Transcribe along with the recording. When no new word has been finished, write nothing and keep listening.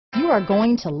are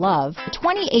going to love the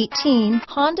 2018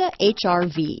 Honda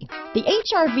HR-V. The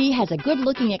HR-V has a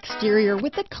good-looking exterior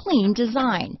with a clean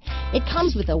design. It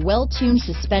comes with a well-tuned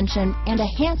suspension and a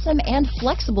handsome and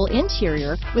flexible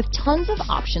interior with tons of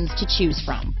options to choose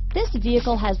from. This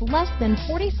vehicle has less than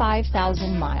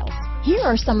 45,000 miles. Here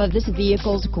are some of this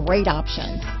vehicle's great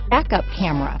options: backup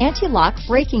camera, anti-lock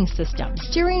braking system,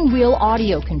 steering wheel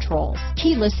audio controls,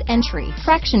 keyless entry,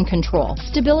 traction control,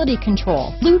 stability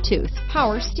control, Bluetooth,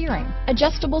 power steering,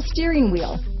 adjustable steering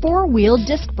wheel, four-wheel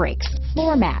disc brakes,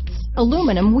 floor mats,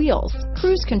 aluminum wheels,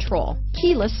 cruise control,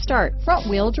 keyless start,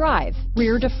 front-wheel drive,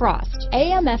 rear defrost,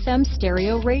 AM/FM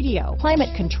stereo radio,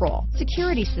 climate control,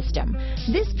 security system.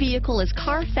 This vehicle is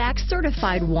Carfax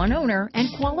certified one owner and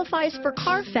qualifies for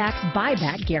Carfax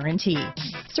buyback guarantee.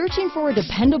 Searching for a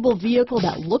dependable vehicle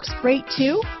that looks great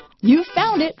too? You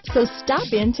found it, so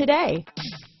stop in today.